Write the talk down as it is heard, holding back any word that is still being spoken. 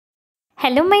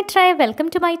Hello my tribe, welcome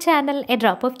to my channel A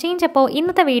Drop of Change. അപ്പോൾ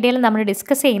ഇന്നത്തെ വീഡിയോയിൽ നമ്മൾ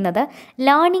ഡിസ്കസ് ചെയ്യുന്നത്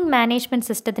ലേണിംഗ് മാനേജ്മെൻറ്റ്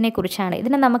സിസ്റ്റത്തിനെ കുറിച്ചാണ്.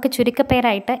 ഇതിനെ നമുക്ക്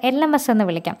ചുരുക്കപ്പേരായിട്ട് LMS എന്ന്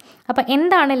വിളിക്കാം. അപ്പോൾ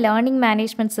എന്താണ് ലേണിംഗ്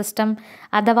മാനേജ്മെൻറ്റ് സിസ്റ്റം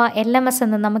അഥവാ LMS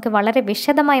എന്ന് നമുക്ക് വളരെ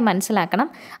വിശദമായി മനസ്സിലാക്കണം.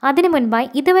 അതിനു മുൻപായി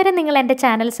ഇതുവരെ നിങ്ങൾ എൻ്റെ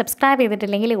ചാനൽ സബ്സ്ക്രൈബ്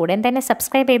ചെയ്തിട്ടില്ലെങ്കിൽ ഉടൻ തന്നെ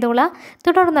സബ്സ്ക്രൈബ് ചെയ്തോളൂ.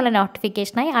 തുടർന്നുള്ള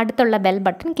നോട്ടിഫിക്കേഷനായി അടുത്തുള്ള ബെൽ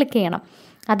ബട്ടൺ ക്ലിക്ക് ചെയ്യണം.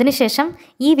 അതിനുശേഷം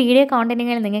ഈ വീഡിയോ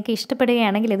കോണ്ടന്റുകൾ നിങ്ങൾക്ക്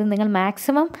ഇഷ്ടപ്പെടുകയാണെങ്കിൽ ഇത് നിങ്ങൾ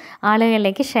മാക്സിമം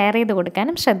ആളുകളിലേക്ക് ഷെയർ ചെയ്ത്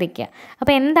കൊടുക്കാനും ശ്രദ്ധിക്കുക.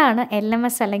 അപ്പോൾ എന്താണ്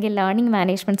LMS അല്ലെങ്കിൽ ലേണിംഗ്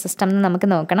മാനേജ്മെൻറ്റ് സിസ്റ്റം എന്ന് നമുക്ക്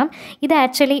നോക്കണം. ഇത്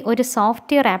ആക്ച്വലി ഒരു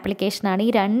സോഫ്റ്റ്വെയർ ആപ്ലിക്കേഷനാണ്. ഈ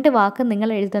രണ്ട് വാക്ക്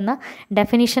നിങ്ങൾ എഴുതുന്ന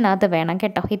ഡെഫിനിഷൻ അത് വേണം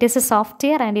കേട്ടോ. It is A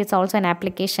software and it's also an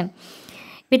application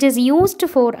which is used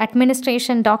for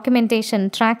administration, documentation,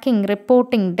 tracking,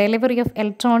 reporting, delivery of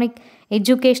electronic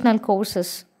educational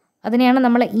courses. അതിനെയാണ്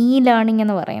നമ്മൾ ലേണിംഗ്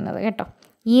എന്ന് പറയുന്നത് കേട്ടോ.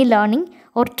 Learning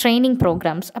or training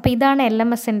programmes. അപ്പോൾ ഇതാണ്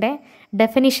LMSൻ്റെ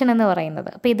ഡെഫിനിഷൻ എന്ന് പറയുന്നത്.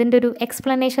 അപ്പോൾ ഇതിൻ്റെ ഒരു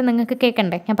എക്സ്പ്ലനേഷൻ നിങ്ങൾക്ക്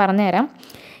കേൾക്കണ്ടേ? ഞാൻ പറഞ്ഞുതരാം.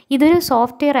 ഇതൊരു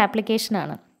സോഫ്റ്റ്വെയർ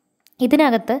ആപ്ലിക്കേഷനാണ്.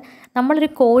 ഇതിനകത്ത് നമ്മളൊരു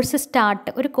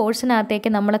ഒരു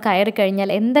കോഴ്സിനകത്തേക്ക് നമ്മൾ കയറി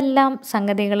കഴിഞ്ഞാൽ എന്തെല്ലാം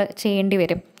സംഗതികൾ ചെയ്യേണ്ടി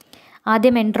വരും.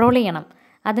 ആദ്യം എൻറോൾ ചെയ്യണം.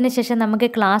 അതിനുശേഷം നമുക്ക്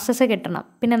ക്ലാസ്സസ് കിട്ടണം.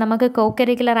 പിന്നെ നമുക്ക് കോ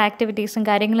കരിക്കുലർ ആക്ടിവിറ്റീസും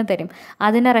കാര്യങ്ങളും തരും.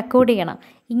 അതിനെ റെക്കോർഡ് ചെയ്യണം.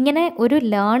 ഇങ്ങനെ ഒരു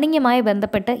ലേണിങ്ങുമായി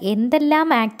ബന്ധപ്പെട്ട് എന്തെല്ലാം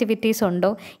ആക്ടിവിറ്റീസ്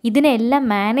ഉണ്ടോ ഇതിനെല്ലാം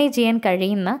മാനേജ് ചെയ്യാൻ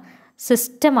കഴിയുന്ന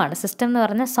സിസ്റ്റമാണ്. സിസ്റ്റം എന്ന്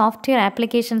പറഞ്ഞാൽ സോഫ്റ്റ്വെയർ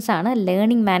ആപ്ലിക്കേഷൻസാണ്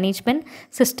ലേണിംഗ് മാനേജ്മെൻറ്റ്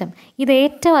സിസ്റ്റം. ഇത്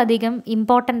ഏറ്റവും അധികം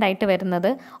ഇമ്പോർട്ടൻ്റ് ആയിട്ട്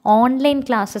വരുന്നത് ഓൺലൈൻ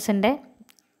ക്ലാസ്സസിൻ്റെ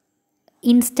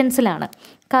ഇൻസ്റ്റൻസിലാണ്.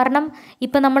 കാരണം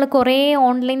ഇപ്പോൾ നമ്മൾ കുറേ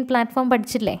ഓൺലൈൻ പ്ലാറ്റ്ഫോം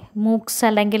പഠിച്ചില്ലേ, മൂക്സ്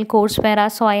അല്ലെങ്കിൽ കോഴ്സ്വേറ,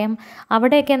 സ്വയം.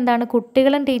 അവിടെയൊക്കെ എന്താണ്,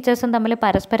 കുട്ടികളും ടീച്ചേഴ്സും തമ്മിൽ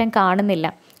പരസ്പരം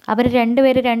കാണുന്നില്ല. അവർ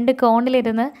രണ്ടുപേരും രണ്ട്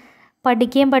കോണിലിരുന്ന്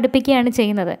പഠിപ്പിക്കുകയാണ്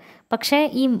ചെയ്യുന്നത്. പക്ഷേ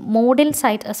ഈ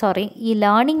ഈ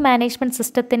ലേണിംഗ് മാനേജ്മെൻറ്റ്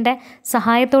സിസ്റ്റത്തിൻ്റെ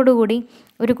സഹായത്തോടു കൂടി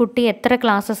ഒരു കുട്ടി എത്ര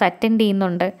ക്ലാസ്സസ് അറ്റൻഡ്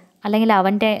ചെയ്യുന്നുണ്ട്, അല്ലെങ്കിൽ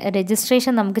അവൻ്റെ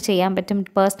രജിസ്ട്രേഷൻ നമുക്ക് ചെയ്യാൻ പറ്റും.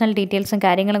 പേഴ്സണൽ ഡീറ്റെയിൽസും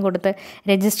കാര്യങ്ങളും കൊടുത്ത്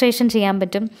രജിസ്ട്രേഷൻ ചെയ്യാൻ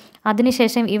പറ്റും.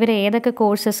 അതിനുശേഷം ഇവർ ഏത്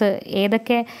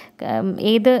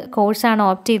കോഴ്സാണ്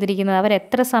ഓപ്റ്റ് ചെയ്തിരിക്കുന്നത്, അവർ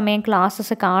എത്ര സമയം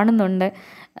ക്ലാസ്സസ് കാണുന്നുണ്ട്.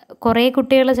 കുറേ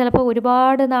കുട്ടികൾ ചിലപ്പോൾ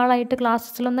ഒരുപാട് നാളായിട്ട്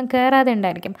ക്ലാസ്സസിലൊന്നും കയറാതെ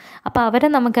ഉണ്ടായിരിക്കും. അപ്പോൾ അവരെ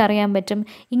നമുക്കറിയാൻ പറ്റും.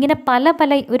 ഇങ്ങനെ പല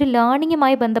ഒരു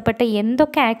ലേണിങ്ങുമായി ബന്ധപ്പെട്ട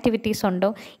എന്തൊക്കെ ആക്ടിവിറ്റീസ് ഉണ്ടോ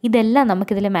ഇതെല്ലാം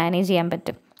നമുക്കിതിൽ മാനേജ് ചെയ്യാൻ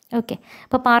പറ്റും. ഓക്കെ.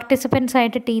 അപ്പോൾ പാർട്ടിസിപ്പൻസ്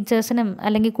ആയിട്ട് ടീച്ചേഴ്സിനും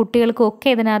അല്ലെങ്കിൽ കുട്ടികൾക്കും ഒക്കെ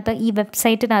ഇതിനകത്ത് ഈ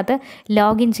വെബ്സൈറ്റിനകത്ത്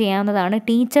ലോഗിൻ ചെയ്യാവുന്നതാണ്.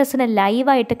 ടീച്ചേഴ്സിന്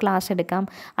ലൈവായിട്ട് ക്ലാസ് എടുക്കാം.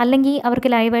 അല്ലെങ്കിൽ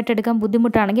അവർക്ക് ലൈവായിട്ട് എടുക്കാൻ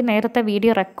ബുദ്ധിമുട്ടാണെങ്കിൽ നേരത്തെ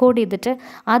വീഡിയോ റെക്കോർഡ് ചെയ്തിട്ട്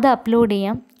അത് അപ്ലോഡ്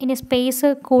ചെയ്യാം. ഇനി സ്പേസ്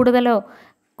കൂടുതലോ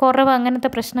കുറവ് അങ്ങനത്തെ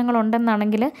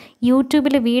പ്രശ്നങ്ങളുണ്ടെന്നാണെങ്കിൽ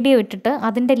യൂട്യൂബിൽ വീഡിയോ ഇട്ടിട്ട്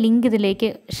അതിൻ്റെ ലിങ്ക്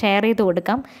ഇതിലേക്ക് ഷെയർ ചെയ്ത്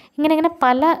കൊടുക്കാം. ഇങ്ങനെ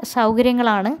പല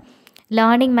സൗകര്യങ്ങളാണ്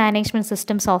ലേണിംഗ് മാനേജ്മെൻറ്റ്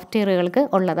സിസ്റ്റം സോഫ്റ്റ്വെയറുകൾക്ക്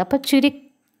ഉള്ളത്.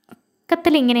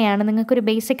 അപ്പോൾ ഇങ്ങനെയാണ്. നിങ്ങൾക്കൊരു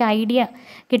ബേസിക് ഐഡിയ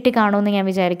കിട്ടിക്കാണുമെന്ന് ഞാൻ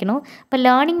വിചാരിക്കുന്നു. അപ്പോൾ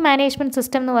ലേണിംഗ് മാനേജ്മെൻറ്റ്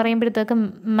സിസ്റ്റം എന്ന് പറയുമ്പോഴത്തേക്കും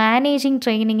മാനേജിങ്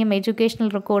ട്രെയിനിങ്ങും എഡ്യൂക്കേഷണൽ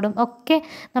റെക്കോർഡും ഒക്കെ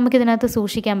നമുക്കിതിനകത്ത്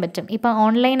സൂക്ഷിക്കാൻ പറ്റും. ഇപ്പോൾ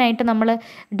ഓൺലൈനായിട്ട് നമ്മൾ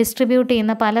ഡിസ്ട്രിബ്യൂട്ട്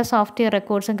ചെയ്യുന്ന പല സോഫ്റ്റ്വെയർ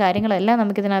റെക്കോർഡ്സും കാര്യങ്ങളെല്ലാം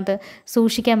നമുക്കിതിനകത്ത്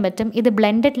സൂക്ഷിക്കാൻ പറ്റും. ഇത്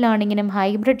ബ്ലെൻഡഡ് ലേണിങ്ങിനും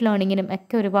ഹൈബ്രിഡ് ലേണിങ്ങിനും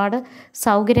ഒക്കെ ഒരുപാട്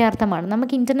സൗകര്യാർത്ഥമാണ്.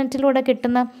 നമുക്ക് ഇൻ്റർനെറ്റിലൂടെ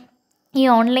കിട്ടുന്ന ഈ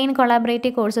ഓൺലൈൻ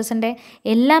കൊളാബറേറ്റീവ് കോഴ്സസിൻ്റെ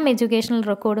എല്ലാം എഡ്യൂക്കേഷണൽ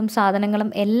റെക്കോർഡും സാധനങ്ങളും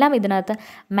എല്ലാം ഇതിനകത്ത്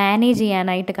മാനേജ്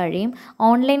ചെയ്യാനായിട്ട് കഴിയും.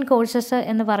 ഓൺലൈൻ കോഴ്സസ്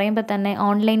എന്ന് പറയുമ്പോൾ തന്നെ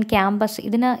ഓൺലൈൻ ക്യാമ്പസ്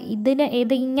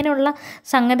ഇങ്ങനെയുള്ള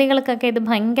സംഗതികൾക്കൊക്കെ ഇത്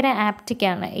ഭയങ്കര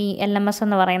ആപ്റ്റിക്കാണ് ഈ LMS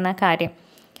എന്ന് പറയുന്ന കാര്യം.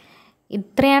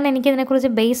 ഇത്രയാണ് എനിക്കിതിനെക്കുറിച്ച്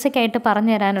ബേസിക്കായിട്ട്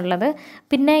പറഞ്ഞു തരാനുള്ളത്.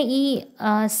 പിന്നെ ഈ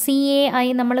CAI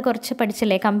നമ്മൾ കുറച്ച്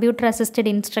പഠിച്ചില്ലേ, computer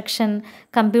assisted instruction,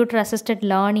 computer assisted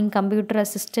learning, computer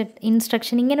assisted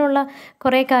instruction, ഇങ്ങനെയുള്ള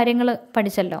കുറേ കാര്യങ്ങൾ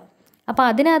പഠിച്ചല്ലോ. അപ്പോൾ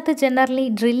അതിനകത്ത് generally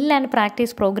drill and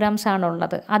practice programmes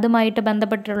ആണുള്ളത്. അതുമായിട്ട്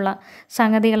ബന്ധപ്പെട്ടുള്ള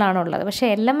സംഗതികളാണുള്ളത്.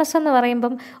 പക്ഷേ LMS എന്ന്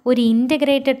പറയുമ്പം ഒരു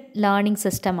ഇൻറ്റഗ്രേറ്റഡ് ലേണിംഗ്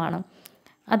സിസ്റ്റമാണ്.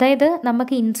 അതായത്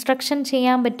നമുക്ക് ഇൻസ്ട്രക്ഷൻ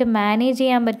ചെയ്യാൻ പറ്റും, മാനേജ്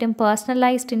ചെയ്യാൻ പറ്റും,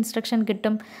 പേഴ്സണലൈസ്ഡ് ഇൻസ്ട്രക്ഷൻ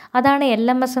കിട്ടും. അതാണ്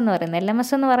LMS എന്ന് പറയുന്നത്. LMS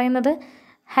എന്ന് പറയുന്നത്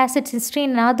has it's history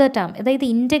in another term. അതായത്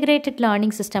ഇൻറ്റഗ്രേറ്റഡ്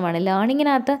ലേണിംഗ് സിസ്റ്റമാണ്.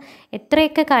 ലേണിങ്ങിനകത്ത്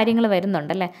എത്രയൊക്കെ കാര്യങ്ങൾ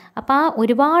വരുന്നുണ്ടല്ലേ. അപ്പോൾ ആ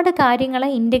ഒരുപാട്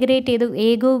കാര്യങ്ങളെ ഇൻറ്റഗ്രേറ്റ് ചെയ്ത്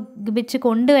ഏകോപിപ്പിച്ച്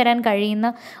കൊണ്ടുവരാൻ കഴിയുന്ന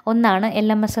ഒന്നാണ്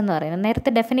LMS എന്ന് പറയുന്നത്.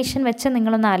 നേരത്തെ ഡെഫിനിഷൻ വെച്ച്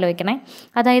നിങ്ങളൊന്ന് ആലോചിക്കണേ.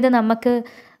 അതായത് നമുക്ക്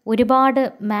ഒരുപാട്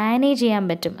മാനേജ് ചെയ്യാൻ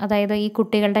പറ്റും. അതായത് ഈ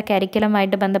കുട്ടികളുടെ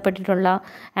കരിക്കുലമായിട്ട് ബന്ധപ്പെട്ടിട്ടുള്ള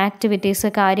ആക്ടിവിറ്റീസ്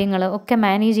കാര്യങ്ങൾ ഒക്കെ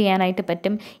മാനേജ് ചെയ്യാനായിട്ട്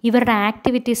പറ്റും. ഇവരുടെ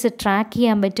ആക്ടിവിറ്റീസ് ട്രാക്ക്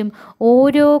ചെയ്യാൻ പറ്റും.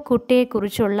 ഓരോ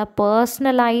കുട്ടിയെക്കുറിച്ചുള്ള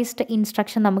പേഴ്സണലൈസ്ഡ്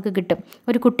ഇൻസ്ട്രക്ഷൻ നമുക്ക് കിട്ടും.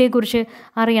 ഒരു കുട്ടിയെക്കുറിച്ച്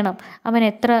അറിയണം, അവൻ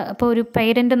ഇപ്പോൾ ഒരു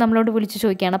പേരൻറ്റ് നമ്മളോട് വിളിച്ച്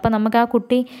ചോദിക്കുകയാണ്. അപ്പോൾ നമുക്ക് ആ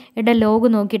കുട്ടിയുടെ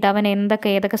ലോഗ് നോക്കിയിട്ട് അവൻ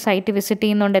ഏതൊക്കെ സൈറ്റ് വിസിറ്റ്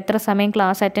ചെയ്യുന്നുണ്ട്, എത്ര സമയം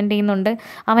ക്ലാസ് അറ്റൻഡ് ചെയ്യുന്നുണ്ട്,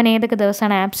 അവൻ ഏതൊക്കെ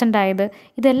ദിവസമാണ് ആബ്സെൻ്റ് ആയത്,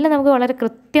 ഇതെല്ലാം നമുക്ക് വളരെ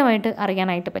കൃത്യമായിട്ട്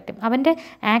അറിയാനായിട്ട് പറ്റും. അവൻ്റെ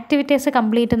ആക്ടിവിറ്റീസ്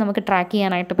കംപ്ലീറ്റ് നമുക്ക് ട്രാക്ക്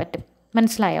ചെയ്യാനായിട്ട് പറ്റും.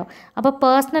 മനസ്സിലായോ? അപ്പോൾ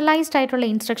പേഴ്സണലൈസ്ഡ് ആയിട്ടുള്ള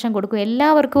ഇൻസ്ട്രക്ഷൻ കൊടുക്കും.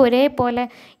 എല്ലാവർക്കും ഒരേപോലെ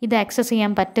ഇത് ആക്സസ്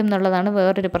ചെയ്യാൻ പറ്റും എന്നുള്ളതാണ്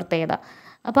വേറൊരു പ്രത്യേകത.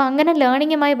 അപ്പോൾ അങ്ങനെ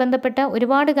ലേണിങ്ങുമായി ബന്ധപ്പെട്ട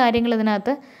ഒരുപാട് കാര്യങ്ങൾ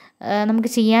ഇതിനകത്ത് നമുക്ക്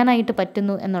ചെയ്യാനായിട്ട്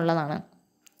പറ്റുന്നു എന്നുള്ളതാണ്.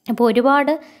 അപ്പോൾ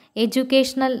ഒരുപാട്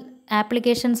എഡ്യൂക്കേഷണൽ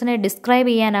ആപ്ലിക്കേഷൻസിനെ ഡിസ്ക്രൈബ്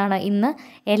ചെയ്യാനാണ് ഇന്ന്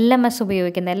LMS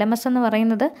ഉപയോഗിക്കുന്നത്. LMS എന്ന്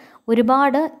പറയുന്നത്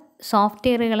ഒരുപാട്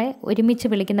സോഫ്റ്റ്വെയറുകളെ ഒരുമിച്ച്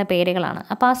വിളിക്കുന്ന പേരുകളാണ്.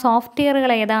 അപ്പോൾ ആ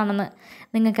സോഫ്റ്റ്വെയറുകൾ ഏതാണെന്ന്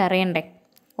നിങ്ങൾക്ക് അറിയണ്ടേ?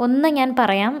 ഒന്ന് ഞാൻ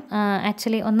പറയാം.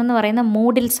 ആക്ച്വലി ഒന്നെന്ന് പറയുന്ന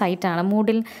മൂഡിൽ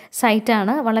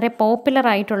സൈറ്റാണ് വളരെ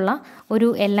പോപ്പുലറായിട്ടുള്ള ഒരു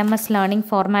LMS ലേണിംഗ്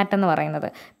ഫോർമാറ്റ് എന്ന് പറയുന്നത്.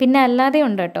 പിന്നെ അല്ലാതെ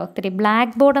ഉണ്ട് കേട്ടോ, ഒത്തിരി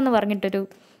ബ്ലാക്ക് ബോർഡ് എന്ന് പറഞ്ഞിട്ടൊരു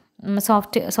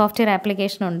സോഫ്റ്റ്വെയർ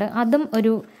ആപ്ലിക്കേഷനുണ്ട്. അതും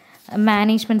ഒരു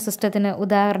മാനേജ്മെൻറ്റ് സിസ്റ്റത്തിന്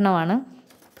ഉദാഹരണമാണ്.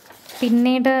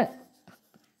 പിന്നീട്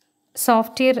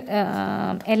സോഫ്റ്റ്വെയർ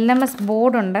LMS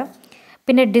ബോർഡുണ്ട്.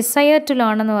 പിന്നെ ഡിസയർ ടു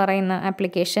ലേൺ എന്ന് പറയുന്ന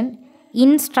application,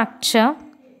 ഇൻസ്ട്രക്ചർ,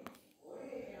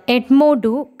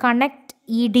 എഡ്മോഡു, connect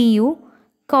EDU,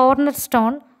 corner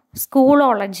stone,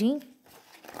 സ്കൂളോളജി,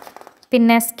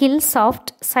 പിന്നെ skill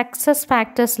soft, success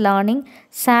factors learning,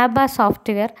 സാബ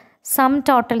software, sum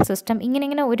total system,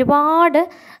 ഇങ്ങനെ ഒരുപാട്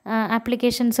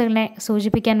ആപ്ലിക്കേഷൻസുകളെ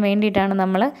സൂചിപ്പിക്കാൻ വേണ്ടിയിട്ടാണ്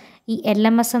നമ്മൾ ഈ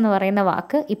LMS എന്ന് പറയുന്ന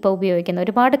വാക്ക് ഇപ്പോൾ ഉപയോഗിക്കുന്നത്.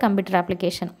 ഒരുപാട് കമ്പ്യൂട്ടർ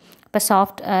ആപ്ലിക്കേഷൻ, ഇപ്പോൾ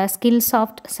skill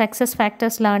soft, success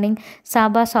factors learning,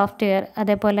 സാബ software,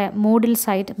 അതേപോലെ മൂഡിൽ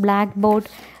site, black board,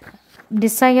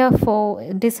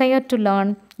 desire to learn,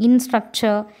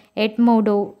 ഇൻസ്ട്രക്ചർ,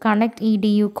 എഡ്മോഡോ, connect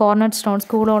EDU, corner stone,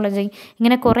 സ്കൂളോളജി,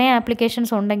 ഇങ്ങനെ കുറേ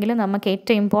ആപ്ലിക്കേഷൻസ് ഉണ്ടെങ്കിൽ നമുക്ക്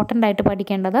ഏറ്റവും ഇമ്പോർട്ടൻ്റ് ആയിട്ട്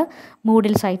പഠിക്കേണ്ടത്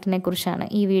മൂഡിൽ സൈറ്റിനെ കുറിച്ചാണ്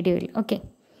ഈ വീഡിയോയിൽ. ഓക്കെ,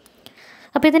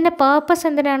 അപ്പോൾ ഇതിൻ്റെ പേർപ്പസ്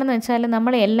എന്തിനാണെന്ന് വെച്ചാൽ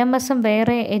നമ്മൾ LMSും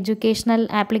വേറെ എഡ്യൂക്കേഷണൽ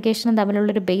ആപ്ലിക്കേഷനും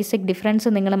തമ്മിലുള്ളൊരു ബേസിക് ഡിഫറൻസ്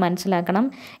നിങ്ങൾ മനസ്സിലാക്കണം.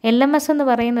 LMS എന്ന്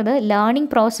പറയുന്നത്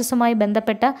ലേണിംഗ് പ്രോസസ്സുമായി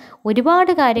ബന്ധപ്പെട്ട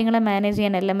ഒരുപാട് കാര്യങ്ങൾ മാനേജ്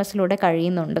ചെയ്യാൻ LMSലൂടെ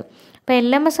കഴിയുന്നുണ്ട്. അപ്പോൾ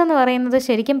LMS എന്ന് പറയുന്നത്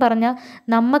ശരിക്കും പറഞ്ഞാൽ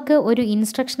നമുക്ക് ഒരു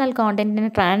ഇൻസ്ട്രക്ഷണൽ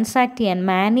കോണ്ടൻറ്റിനെ ട്രാൻസാക്ട് ചെയ്യാൻ,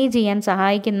 മാനേജ് ചെയ്യാൻ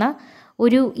സഹായിക്കുന്ന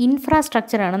ഒരു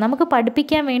ഇൻഫ്രാസ്ട്രക്ചറാണ്. നമുക്ക്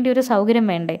പഠിപ്പിക്കാൻ വേണ്ടി ഒരു സൗകര്യം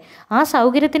വേണ്ടേ, ആ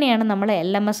സൗകര്യത്തിനെയാണ് നമ്മൾ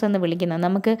LMS എന്ന് വിളിക്കുന്നത്.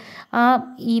 നമുക്ക്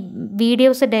ഈ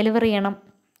വീഡിയോസ് ഡെലിവർ ചെയ്യണം,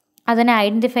 അതിനെ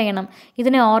ഐഡൻറ്റിഫൈ ചെയ്യണം,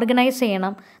 ഇതിനെ ഓർഗനൈസ്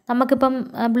ചെയ്യണം. നമുക്കിപ്പം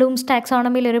ബ്ലൂംസ്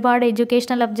ടാക്സോണമിയിൽ ഒരുപാട്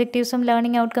എഡ്യൂക്കേഷണൽ ഒബ്ജക്റ്റീവ്സും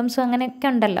ലേണിംഗ് ഔട്ട്കംസും അങ്ങനെയൊക്കെ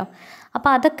ഉണ്ടല്ലോ.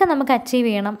 അപ്പോൾ അതൊക്കെ നമുക്ക് അച്ചീവ്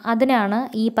ചെയ്യണം. അതിനാണ്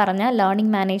ഈ പറഞ്ഞ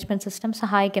ലേണിംഗ് മാനേജ്മെൻറ്റ് സിസ്റ്റം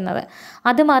സഹായിക്കുന്നത്.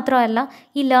 അതുമാത്രമല്ല,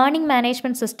 ഈ ലേണിംഗ്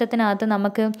മാനേജ്മെൻറ്റ് സിസ്റ്റത്തിനകത്ത്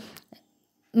നമുക്ക്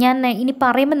ഞാൻ ഇനി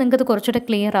പറയുമ്പോൾ നിങ്ങൾക്കത് കുറച്ചുകൂടെ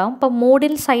ക്ലിയർ ആവും. ഇപ്പോൾ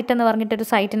മോഡിൽ സൈറ്റ് എന്ന് പറഞ്ഞിട്ടൊരു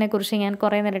സൈറ്റിനെ കുറിച്ച് ഞാൻ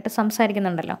കുറേ നേരമായിട്ട്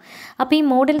സംസാരിക്കുന്നുണ്ടല്ലോ. അപ്പോൾ ഈ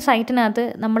മോഡിൽ സൈറ്റിനകത്ത്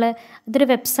ഇതൊരു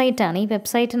വെബ്സൈറ്റാണ്. ഈ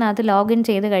വെബ്സൈറ്റിനകത്ത് ലോഗിൻ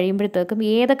ചെയ്ത് കഴിയുമ്പോഴത്തേക്കും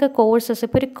ഏതൊക്കെ കോഴ്സസ്,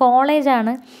 ഇപ്പോൾ ഒരു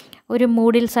കോളേജാണ് ഒരു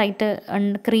മൂഡിൽ സൈറ്റ്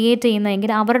ക്രിയേറ്റ്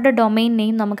ചെയ്യുന്നതെങ്കിൽ അവരുടെ ഡൊമൈൻ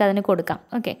നെയിം നമുക്കതിന് കൊടുക്കാം.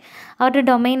 ഓക്കെ, അവരുടെ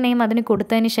ഡൊമൈൻ നെയിം അതിന്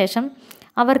കൊടുത്തതിന് ശേഷം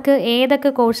അവർക്ക്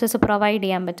ഏതൊക്കെ കോഴ്സസ് പ്രൊവൈഡ്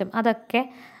ചെയ്യാൻ പറ്റും അതൊക്കെ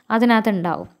അതിനകത്ത്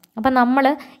ഉണ്ടാവും. അപ്പം നമ്മൾ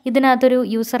ഇതിനകത്തൊരു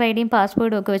യൂസർ ID യും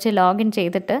പാസ്വേഡും ഒക്കെ വെച്ച് ലോഗിൻ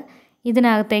ചെയ്തിട്ട്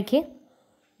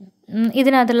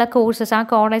ഇതിനകത്തുള്ള കോഴ്സസ്, ആ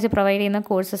കോളേജ് പ്രൊവൈഡ് ചെയ്യുന്ന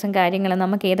കോഴ്സസും കാര്യങ്ങളും,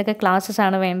 നമുക്ക് ഏതൊക്കെ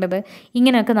ക്ലാസ്സസാണ് വേണ്ടത്,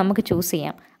 ഇങ്ങനെയൊക്കെ നമുക്ക് ചൂസ്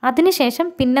ചെയ്യാം. അതിനുശേഷം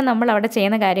പിന്നെ നമ്മൾ അവിടെ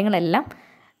ചെയ്യുന്ന കാര്യങ്ങളെല്ലാം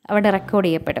അവിടെ റെക്കോർഡ്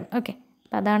ചെയ്യപ്പെടും. ഓക്കെ,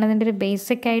 അപ്പോൾ അതാണ് ഇതിൻ്റെ ഒരു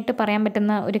ബേസിക്കായിട്ട് പറയാൻ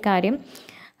പറ്റുന്ന ഒരു കാര്യം.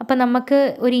 അപ്പോൾ നമുക്ക്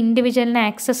ഒരു ഇൻഡിവിജ്വലിനെ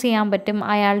ആക്സസ് ചെയ്യാൻ പറ്റും,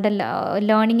 അയാളുടെ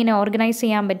ലേണിങ്ങിനെ ഓർഗനൈസ്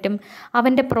ചെയ്യാൻ പറ്റും,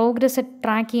 അവൻ്റെ പ്രോഗ്രസ്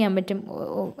ട്രാക്ക് ചെയ്യാൻ പറ്റും,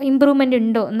 ഇമ്പ്രൂവ്മെൻ്റ്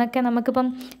ഉണ്ടോ എന്നൊക്കെ നമുക്കിപ്പം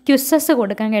ക്വിസസ്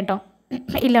കൊടുക്കാം കേട്ടോ.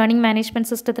 ഈ ലേണിംഗ്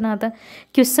മാനേജ്മെൻറ്റ് സിസ്റ്റത്തിനകത്ത്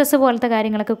ക്വിസസ് പോലത്തെ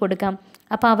കാര്യങ്ങളൊക്കെ കൊടുക്കാം.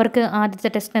 അപ്പോൾ അവർക്ക്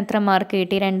ആദ്യത്തെ ടെസ്റ്റിന് എത്ര മാർക്ക്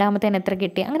കിട്ടി, രണ്ടാമത്തേന് എത്ര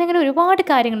കിട്ടി, അങ്ങനെ ഒരുപാട്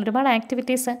കാര്യങ്ങൾ, ഒരുപാട്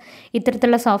ആക്ടിവിറ്റീസ്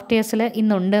ഇത്തരത്തിലുള്ള സോഫ്റ്റ്വെയർസിൽ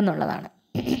ഇന്നുണ്ട് എന്നുള്ളതാണ്.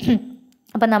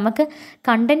 അപ്പം നമുക്ക്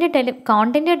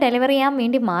കോണ്ടൻറ്റ് ഡെലിവർ ചെയ്യാൻ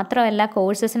വേണ്ടി മാത്രമല്ല,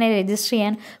 കോഴ്സസിനെ രജിസ്റ്റർ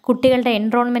ചെയ്യാൻ, കുട്ടികളുടെ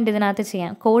എൻറോൾമെൻറ്റ് ഇതിനകത്ത്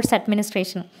ചെയ്യാം, കോഴ്സ്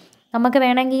അഡ്മിനിസ്ട്രേഷൻ, നമുക്ക്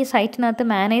വേണമെങ്കിൽ ഈ സൈറ്റിനകത്ത്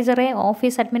മാനേജറെ,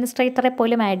 ഓഫീസ് അഡ്മിനിസ്ട്രേറ്ററെ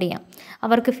പോലും ആഡ് ചെയ്യാം.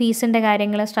 അവർക്ക് ഫീസിൻ്റെ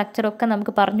കാര്യങ്ങൾ, സ്ട്രക്ചറൊക്കെ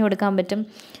നമുക്ക് പറഞ്ഞു കൊടുക്കാൻ പറ്റും.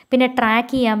 പിന്നെ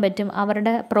ട്രാക്ക് ചെയ്യാൻ പറ്റും,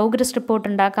 അവരുടെ പ്രോഗ്രസ് റിപ്പോർട്ട്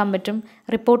ഉണ്ടാക്കാൻ പറ്റും.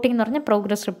 റിപ്പോർട്ടിംഗ് എന്ന് പറഞ്ഞാൽ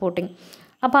പ്രോഗ്രസ് റിപ്പോർട്ടിംഗ്.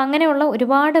 അപ്പോൾ അങ്ങനെയുള്ള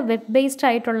ഒരുപാട് വെബ് ബേസ്ഡ്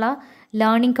ആയിട്ടുള്ള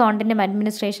ലേണിംഗ് കോണ്ടൻറ്റും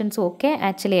അഡ്മിനിസ്ട്രേഷൻസും ഒക്കെ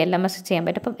ആക്ച്വലി LMS ചെയ്യാൻ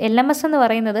പറ്റും. അപ്പം LMS എന്ന്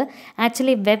പറയുന്നത്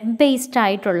ആക്ച്വലി വെബ് ബേസ്ഡ്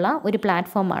ആയിട്ടുള്ള ഒരു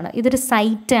പ്ലാറ്റ്ഫോമാണ്. ഇതൊരു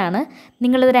സൈറ്റാണ്.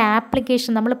 നിങ്ങളിതൊരു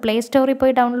ആപ്ലിക്കേഷൻ, നമ്മൾ പ്ലേ സ്റ്റോറിൽ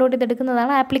പോയി ഡൗൺലോഡ്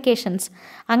ചെയ്തെടുക്കുന്നതാണ് ആപ്ലിക്കേഷൻസ്.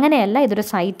 അങ്ങനെയല്ല, ഇതൊരു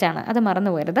സൈറ്റാണ്, അത്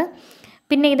മറന്നു പോകരുത്.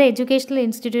 പിന്നെ ഇത് എഡ്യൂക്കേഷണൽ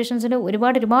ഇൻസ്റ്റിറ്റ്യൂഷൻസിന്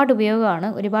ഒരുപാട് ഉപയോഗമാണ്.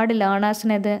 ഒരുപാട്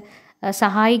ലേണേഴ്സിനെ ഇത്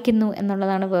സഹായിക്കുന്നു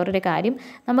എന്നുള്ളതാണ് വേറൊരു കാര്യം.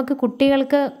 നമുക്ക്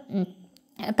കുട്ടികൾക്ക്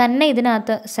തന്നെ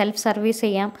ഇതിനകത്ത് സെൽഫ് സർവീസ്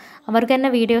ചെയ്യാം, അവർക്ക് തന്നെ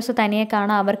വീഡിയോസ് തനിയെ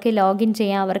കാണാം, അവർക്ക് ലോഗിൻ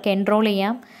ചെയ്യാം, അവർക്ക് എൻറോൾ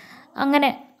ചെയ്യാം. അങ്ങനെ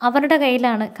അവരുടെ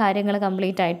കയ്യിലാണ് കാര്യങ്ങൾ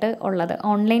കംപ്ലീറ്റ് ആയിട്ട് ഉള്ളത്.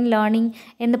 ഓൺലൈൻ ലേണിംഗ്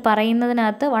എന്ന്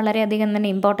പറയുന്നതിനകത്ത് വളരെയധികം തന്നെ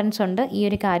ഇമ്പോർട്ടൻസ് ഉണ്ട് ഈ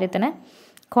ഒരു കാര്യത്തിന്.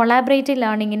 കൊളാബറേറ്റീവ്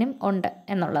ലേണിങ്ങിനും ഉണ്ട്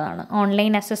എന്നുള്ളതാണ്.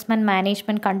 Online assessment,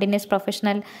 management, continuous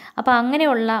professional, അപ്പോൾ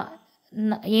അങ്ങനെയുള്ള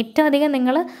ഏറ്റവും അധികം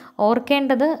നിങ്ങൾ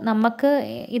ഓർക്കേണ്ടത്, നമുക്ക്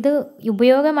ഇത്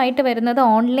ഉപയോഗമായിട്ട് വരുന്നത്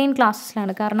ഓൺലൈൻ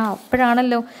ക്ലാസ്സിലാണ്. കാരണം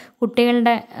അപ്പോഴാണല്ലോ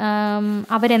കുട്ടികളുടെ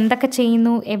അവരെന്തൊക്കെ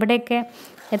ചെയ്യുന്നു, എവിടെയൊക്കെ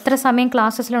എത്ര സമയം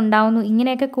ക്ലാസ്സസിലുണ്ടാവുന്നു,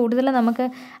 ഇങ്ങനെയൊക്കെ കൂടുതൽ നമുക്ക്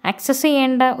ആക്സസ്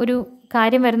ചെയ്യേണ്ട ഒരു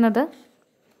കാര്യം വരുന്നത്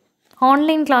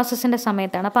ഓൺലൈൻ ക്ലാസ്സസിൻ്റെ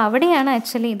സമയത്താണ്. അപ്പോൾ അവിടെയാണ്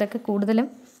ആക്ച്വലി ഇതൊക്കെ കൂടുതലും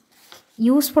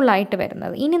യൂസ്ഫുള്ളായിട്ട്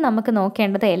വരുന്നത്. ഇനി നമുക്ക്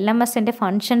നോക്കേണ്ടത് LMSൻ്റെ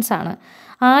ഫങ്ഷൻസാണ്.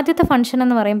 ആദ്യത്തെ ഫങ്ഷൻ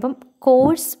എന്ന് പറയുമ്പം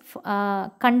കോഴ്സ്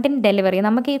കണ്ടൻറ് ഡെലിവറി.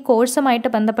 നമുക്ക് ഈ കോഴ്സുമായിട്ട്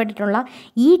ബന്ധപ്പെട്ടിട്ടുള്ള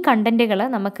ഈ കണ്ടൻറ്റുകൾ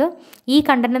ഈ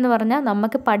കണ്ടൻറ് എന്ന് പറഞ്ഞാൽ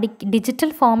നമുക്ക്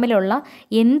ഡിജിറ്റൽ ഫോമിലുള്ള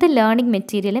എന്ത് ലേണിംഗ്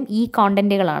മെറ്റീരിയലും ഈ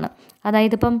കോണ്ടൻറ്റുകളാണ്.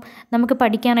 അതായത് ഇപ്പം നമുക്ക്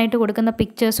പഠിക്കാനായിട്ട് കൊടുക്കുന്ന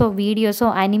പിക്ചേഴ്സോ വീഡിയോസോ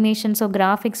ആനിമേഷൻസോ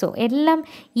ഗ്രാഫിക്സോ എല്ലാം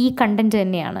ഈ കണ്ടൻറ്റ്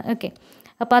തന്നെയാണ്. ഓക്കെ,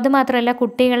 അപ്പോൾ അതുമാത്രമല്ല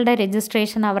കുട്ടികളുടെ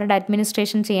രജിസ്ട്രേഷൻ, അവരുടെ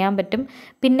അഡ്മിനിസ്ട്രേഷൻ ചെയ്യാൻ പറ്റും.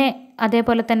 പിന്നെ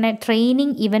അതേപോലെ തന്നെ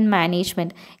ട്രെയിനിങ്, ഇവൻറ്റ്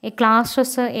മാനേജ്മെൻറ്റ്,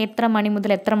 ക്ലാസ്സസ് എത്ര മണി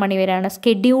മുതൽ എത്ര മണി വരെയാണ്,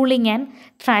 സ്കെഡ്യൂളിങ് ആൻഡ്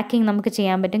ട്രാക്കിംഗ് നമുക്ക്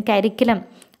ചെയ്യാൻ പറ്റും. കരിക്കുലം,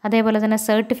 അതേപോലെ തന്നെ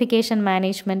സർട്ടിഫിക്കേഷൻ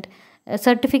മാനേജ്മെൻറ്റ്,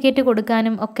 സർട്ടിഫിക്കറ്റ്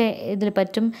കൊടുക്കാനും ഒക്കെ ഇതിൽ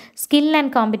പറ്റും. സ്കിൽ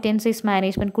ആൻഡ് കോമ്പിറ്റൻസീസ്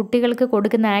മാനേജ്മെൻറ്റ്, കുട്ടികൾക്ക്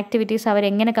കൊടുക്കുന്ന ആക്ടിവിറ്റീസ്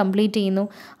അവരെങ്ങനെ കംപ്ലീറ്റ് ചെയ്യുന്നു,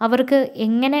 അവർക്ക്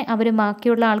എങ്ങനെ അവർ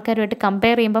ബാക്കിയുള്ള ആൾക്കാരുമായിട്ട്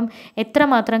കമ്പയർ ചെയ്യുമ്പം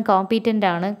എത്രമാത്രം കോമ്പീറ്റൻ്റ്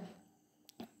ആണ്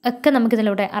ഒക്കെ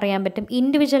നമുക്കിതിലൂടെ അറിയാൻ പറ്റും.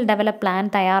 ഇൻഡിവിജ്വൽ ഡെവലപ്പ് പ്ലാൻ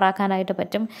തയ്യാറാക്കാനായിട്ട്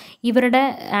പറ്റും. ഇവരുടെ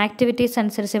ആക്ടിവിറ്റീസ്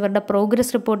അനുസരിച്ച് ഇവരുടെ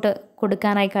പ്രോഗ്രസ് റിപ്പോർട്ട്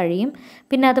കൊടുക്കാനായി കഴിയും.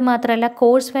 പിന്നെ അതുമാത്രമല്ല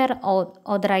course wear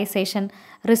authorisation,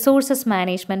 resources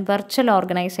management, virtual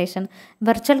organisation.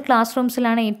 Virtual class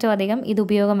റൂംസിലാണ് ഏറ്റവും അധികം ഇത്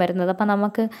ഉപയോഗം വരുന്നത്. അപ്പോൾ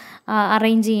നമുക്ക്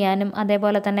അറേഞ്ച് ചെയ്യാനും,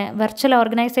 അതേപോലെ തന്നെ വെർച്വൽ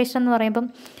ഓർഗനൈസേഷൻ എന്ന് പറയുമ്പം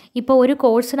ഇപ്പോൾ ഒരു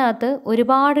കോഴ്സിനകത്ത്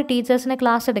ഒരുപാട് ടീച്ചേഴ്സിന്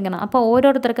ക്ലാസ് എടുക്കണം. അപ്പോൾ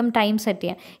ഓരോരുത്തർക്കും ടൈം സെറ്റ്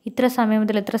ചെയ്യാം, ഇത്ര സമയം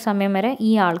മുതൽ ഇത്ര സമയം വരെ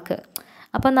ഈ ആൾക്ക്.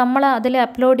 അപ്പം നമ്മൾ അതിൽ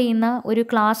അപ്ലോഡ് ചെയ്യുന്ന ഒരു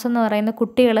ക്ലാസ് എന്ന് പറയുന്ന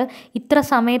കുട്ടികൾ ഇത്ര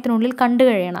സമയത്തിനുള്ളിൽ കണ്ടു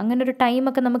കഴിയണം. അങ്ങനെ ഒരു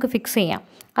ടൈമൊക്കെ നമുക്ക് ഫിക്സ് ചെയ്യാം.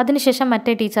 അതിനുശേഷം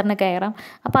മറ്റേ ടീച്ചറിന് കയറാം.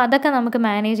 അപ്പോൾ അതൊക്കെ നമുക്ക്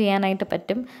മാനേജ് ചെയ്യാനായിട്ട്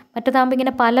പറ്റും. മറ്റേതാകുമ്പോൾ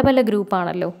ഇങ്ങനെ പല പല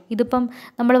ഗ്രൂപ്പാണല്ലോ. ഇതിപ്പം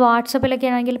നമ്മൾ വാട്സപ്പിലൊക്കെ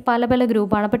ആണെങ്കിൽ പല പല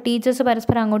ഗ്രൂപ്പാണ്. അപ്പോൾ ടീച്ചേഴ്സ്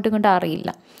പരസ്പരം അങ്ങോട്ടും ഇങ്ങോട്ടും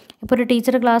അറിയില്ല. ഇപ്പോൾ ഒരു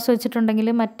ടീച്ചർ ക്ലാസ് വെച്ചിട്ടുണ്ടെങ്കിൽ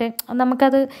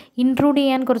നമുക്കത് ഇൻക്ലൂഡ്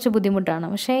ചെയ്യാൻ കുറച്ച് ബുദ്ധിമുട്ടാണ്.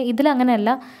 പക്ഷേ ഇതിലങ്ങനെയല്ല,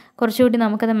 കുറച്ചുകൂടി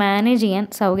നമുക്കത് മാനേജ് ചെയ്യാൻ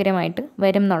സൗകര്യമായിട്ട്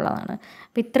വരും എന്നുള്ളതാണ്.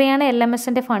 അപ്പോൾ ഇത്രയാണ്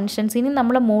LMSൻ്റെ ഫങ്ഷൻസ്. ഇനി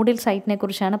നമ്മൾ മൂഡിൽ സൈറ്റിനെ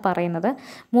കുറിച്ചാണ് പറയുന്നത്.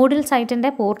 മൂഡിൽ സൈറ്റിൻ്റെ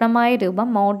പൂർണ്ണമായ രൂപം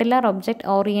modular object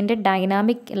oriented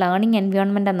dynamic learning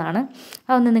environment എന്നാണ്.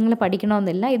 അതൊന്നും നിങ്ങൾ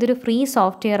പഠിക്കണമെന്നില്ല. ഇതൊരു ഫ്രീ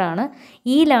സോഫ്റ്റ്വെയർ ആണ്.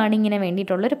 ഈ ലേണിങ്ങിന്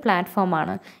വേണ്ടിയിട്ടുള്ളൊരു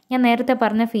പ്ലാറ്റ്ഫോമാണ്. ഞാൻ നേരത്തെ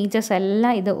പറഞ്ഞ ഫീച്ചേഴ്സ്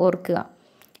എല്ലാം ഇത് ഓർക്കുക.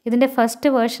 ഇതിൻ്റെ ഫസ്റ്റ്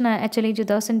വേർഷൻ ആക്ച്വലി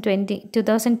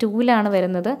 2002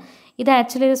 വരുന്നത്. ഇത്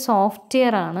ആക്ച്വലി ഒരു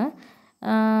സോഫ്റ്റ്വെയർ ആണ്.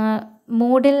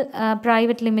 മൂഡിൽ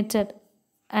പ്രൈവറ്റ് ലിമിറ്റഡ്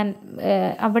ആൻഡ്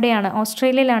അവിടെയാണ്,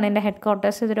 ഓസ്ട്രേലിയയിലാണ് എൻ്റെ ഹെഡ്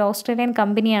ക്വാർട്ടേഴ്സ്. ഇതൊരു ഓസ്ട്രേലിയൻ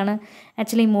കമ്പനിയാണ്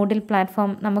ആക്ച്വലി മൂഡിൽ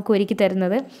പ്ലാറ്റ്ഫോം നമുക്ക് ഒരുക്കി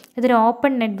തരുന്നത്. ഇതൊരു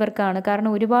ഓപ്പൺ നെറ്റ്വർക്കാണ്. കാരണം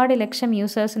ഒരുപാട് ലക്ഷം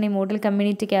യൂസേഴ്സിന് ഈ മൂഡിൽ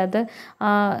കമ്മ്യൂണിറ്റിക്കകത്ത്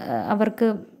അവർക്ക്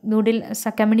മൂഡിൽ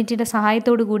കമ്മ്യൂണിറ്റിയുടെ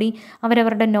സഹായത്തോടു കൂടി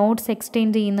അവരവരുടെ നോട്ട്സ്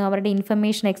എക്സ്ചേഞ്ച് ചെയ്യുന്നു, അവരുടെ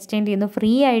ഇൻഫർമേഷൻ എക്സ്ചേഞ്ച് ചെയ്യുന്നു,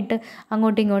 ഫ്രീ ആയിട്ട്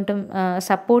അങ്ങോട്ടും ഇങ്ങോട്ടും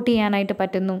സപ്പോർട്ട് ചെയ്യാനായിട്ട്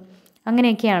പറ്റുന്നു.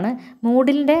 അങ്ങനെയൊക്കെയാണ്.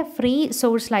 മൂഡിലിൻ്റെ ഫ്രീ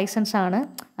സോഴ്സ് ലൈസൻസ് ആണ്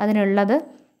അതിനുള്ളത്.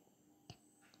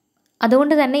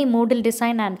 അതുകൊണ്ട് തന്നെ ഈ മൂഡിൽ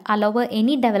design and allow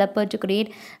any developer to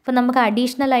create. ഇപ്പോൾ നമുക്ക്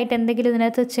അഡീഷണൽ ആയിട്ട് എന്തെങ്കിലും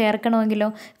ഇതിനകത്ത് ചേർക്കണമെങ്കിലോ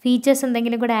ഫീച്ചേഴ്സ്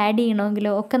എന്തെങ്കിലും കൂടെ ആഡ്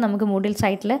ചെയ്യണമെങ്കിലോ ഒക്കെ നമുക്ക് മൂഡിൽ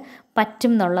സൈറ്റിൽ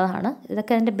പറ്റും എന്നുള്ളതാണ്.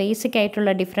 ഇതൊക്കെ അതിൻ്റെ ബേസിക്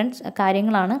ആയിട്ടുള്ള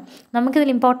കാര്യങ്ങളാണ്.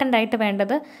 നമുക്കിതിൽ ഇമ്പോർട്ടൻ്റ് ആയിട്ട്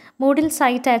വേണ്ടത് മൂഡിൽ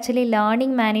സൈറ്റ് ആക്ച്വലി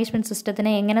ലേണിംഗ് മാനേജ്മെൻറ്റ്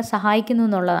സിസ്റ്റത്തിനെ എങ്ങനെ സഹായിക്കുന്നു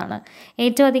എന്നുള്ളതാണ്.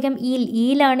 ഏറ്റവും അധികം ഈ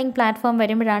ലേണിംഗ് പ്ലാറ്റ്ഫോം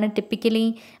വരുമ്പോഴാണ് ടിപ്പിക്കലി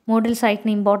മൂഡിൽ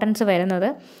സൈറ്റിന് ഇമ്പോർട്ടൻസ്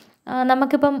വരുന്നത്.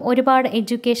 നമുക്കിപ്പം ഒരുപാട്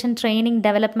എഡ്യൂക്കേഷൻ, ട്രെയിനിങ്,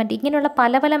 ഡെവലപ്മെൻറ്റ് ഇങ്ങനെയുള്ള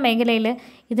പല പല മേഖലയിൽ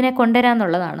ഇതിനെ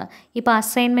കൊണ്ടുവരാമെന്നുള്ളതാണ്. ഇപ്പോൾ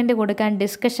അസൈൻമെൻറ്റ് കൊടുക്കാൻ,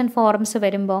 ഡിസ്കഷൻ ഫോറംസ്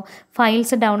വരുമ്പോൾ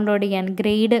ഫയൽസ് ഡൗൺലോഡ് ചെയ്യാൻ,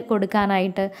 ഗ്രേഡ്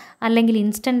കൊടുക്കാനായിട്ട്, അല്ലെങ്കിൽ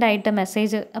ഇൻസ്റ്റൻ്റായിട്ട്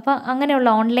മെസ്സേജ്, അപ്പോൾ അങ്ങനെയുള്ള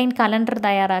ഓൺലൈൻ കലണ്ടർ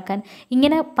തയ്യാറാക്കാൻ,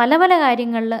 ഇങ്ങനെ പല പല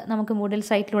കാര്യങ്ങളിൽ നമുക്ക് മൂഡിൽ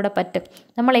സൈറ്റിലൂടെ പറ്റും.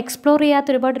 നമ്മൾ എക്സ്പ്ലോർ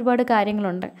ചെയ്യാത്ത ഒരുപാട്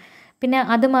കാര്യങ്ങളുണ്ട്. പിന്നെ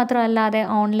അതുമാത്രമല്ലാതെ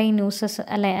ഓൺലൈൻ ന്യൂസസ്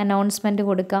അല്ലെ അനൗൺസ്മെൻറ്റ്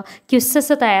കൊടുക്കുക,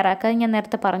 ക്വിസസ് തയ്യാറാക്കുക. ഞാൻ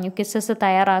നേരത്തെ പറഞ്ഞു, ക്വിസസ്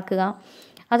തയ്യാറാക്കുക.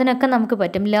 അതിനൊക്കെ നമുക്ക്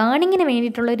പറ്റും. ലേണിങ്ങിന്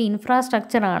വേണ്ടിയിട്ടുള്ള ഒരു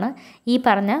ഇൻഫ്രാസ്ട്രക്ചറാണ് ഈ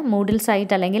പറഞ്ഞ മൂഡിൽ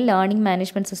സൈറ്റ് അല്ലെങ്കിൽ ലേണിംഗ്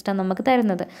മാനേജ്മെൻറ്റ് സിസ്റ്റം നമുക്ക്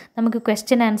തരുന്നത്. നമുക്ക്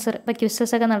ക്വസ്റ്റ്യൻ ആൻസർ, ഇപ്പോൾ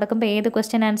ക്വിസസ് ഒക്കെ നടക്കുമ്പോൾ ഏത്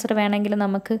ക്വസ്റ്റ്യൻ ആൻസർ വേണമെങ്കിലും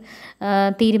നമുക്ക്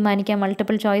തീരുമാനിക്കാം.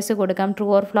 മൾട്ടിപ്പിൾ ചോയ്സ് കൊടുക്കാം, ട്രൂ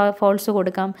ഓർ ഫോൾസ്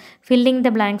കൊടുക്കാം, ഫില്ലിംഗ്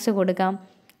ദ ബ്ലാങ്ക്സ് കൊടുക്കാം,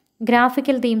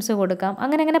 ഗ്രാഫിക്കൽ തീംസ് കൊടുക്കാം.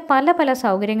 അങ്ങനെ പല പല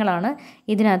സൗകര്യങ്ങളാണ്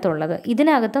ഇതിനകത്തുള്ളത്.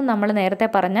 ഇതിനകത്തും നമ്മൾ നേരത്തെ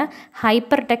പറഞ്ഞ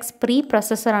ഹൈപ്പർ ടെക്സ്റ്റ് പ്രീ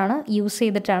പ്രോസസ്സറാണ് യൂസ്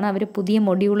ചെയ്തിട്ടാണ് അവർ പുതിയ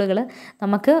മൊഡ്യൂളുകൾ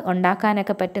നമുക്ക്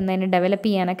ഉണ്ടാക്കാനൊക്കെ പറ്റുന്നതിന്, ഡെവലപ്പ്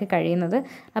ചെയ്യാനൊക്കെ കഴിയുന്നത്.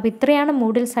 അപ്പോൾ ഇത്രയാണ്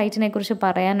മൂഡിൽ സൈറ്റിനെ കുറിച്ച്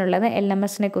പറയാനുള്ളത്,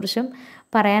 LMSനെ കുറിച്ചും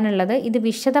പറയാനുള്ളത്. ഇത്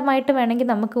വിശദമായിട്ട് വേണമെങ്കിൽ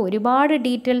നമുക്ക് ഒരുപാട്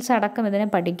ഡീറ്റെയിൽസ് അടക്കം ഇതിനെ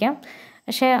പഠിക്കാം.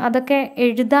 പക്ഷേ അതൊക്കെ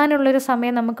എഴുതാനുള്ളൊരു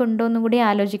സമയം നമുക്കുണ്ടോ എന്നും കൂടി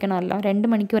ആലോചിക്കണമല്ലോ.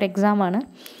 2 മണിക്കൂർ എക്സാമാണ്.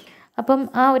 അപ്പം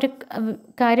ആ ഒരു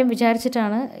കാര്യം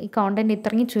വിചാരിച്ചിട്ടാണ് ഈ കോണ്ടൻറ്റ്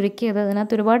ഇത്രയും ചുരുക്കിയത്.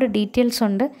 അതിനകത്ത് ഒരുപാട് ഡീറ്റെയിൽസ്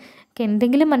ഉണ്ട്.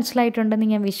 എന്തെങ്കിലും മനസ്സിലായിട്ടുണ്ടെന്ന്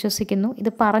ഞാൻ വിശ്വസിക്കുന്നു. ഇത്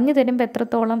പറഞ്ഞു തരുമ്പോൾ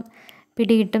എത്രത്തോളം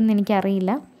പിടികിട്ടും എന്ന്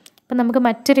എനിക്കറിയില്ല. അപ്പം നമുക്ക്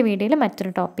മറ്റൊരു വീഡിയോയിൽ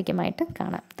മറ്റൊരു ടോപ്പിക്കുമായിട്ട്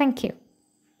കാണാം. Thank you.